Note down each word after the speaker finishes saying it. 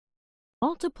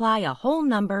Multiply a whole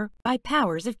number by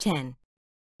powers of 10.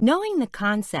 Knowing the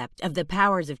concept of the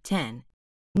powers of 10,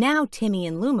 now Timmy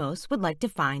and Lumos would like to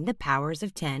find the powers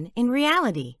of 10 in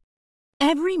reality.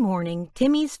 Every morning,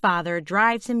 Timmy's father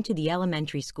drives him to the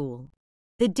elementary school.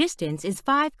 The distance is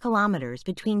 5 kilometers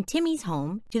between Timmy's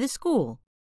home to the school.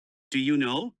 Do you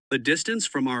know the distance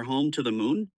from our home to the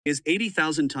moon is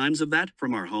 80,000 times of that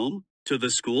from our home to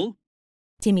the school?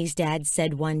 Timmy's dad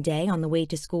said one day on the way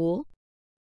to school.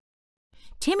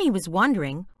 Timmy was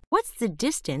wondering, what's the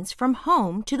distance from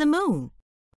home to the moon?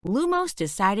 Lumos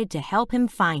decided to help him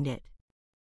find it.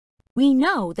 We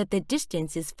know that the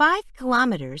distance is 5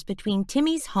 kilometers between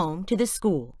Timmy's home to the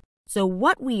school. So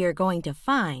what we are going to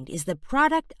find is the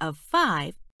product of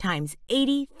 5 times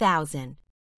 80,000.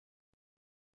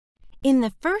 In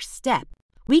the first step,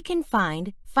 we can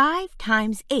find 5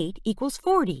 times 8 equals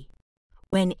 40.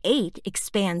 When 8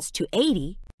 expands to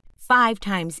 80, 5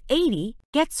 times 80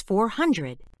 gets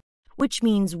 400, which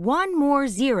means one more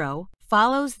zero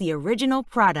follows the original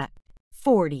product,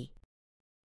 40.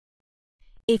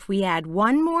 If we add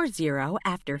one more zero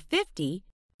after 50,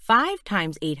 5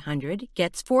 times 800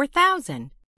 gets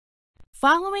 4,000.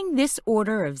 Following this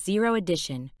order of zero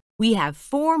addition, we have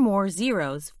 4 more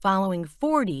zeros following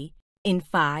 40 in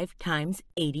 5 times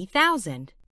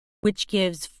 80,000, which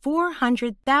gives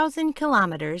 400,000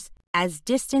 kilometers as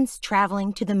distance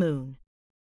traveling to the moon.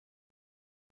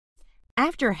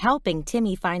 After helping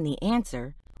Timmy find the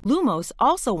answer, Lumos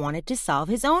also wanted to solve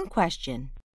his own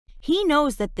question. He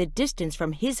knows that the distance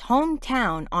from his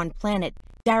hometown on planet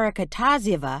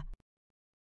Darakataziva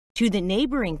to the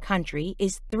neighboring country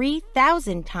is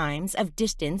 3,000 times of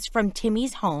distance from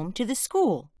Timmy's home to the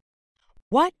school.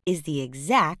 What is the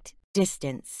exact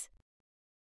distance?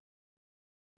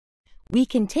 We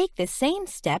can take the same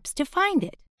steps to find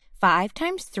it. 5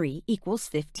 times 3 equals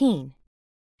 15.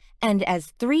 And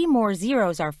as 3 more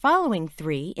zeros are following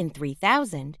 3 in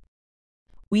 3,000,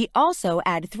 we also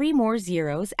add 3 more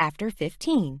zeros after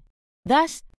 15.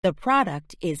 Thus, the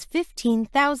product is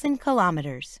 15,000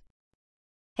 kilometers.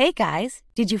 Hey guys,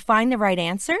 did you find the right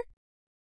answer?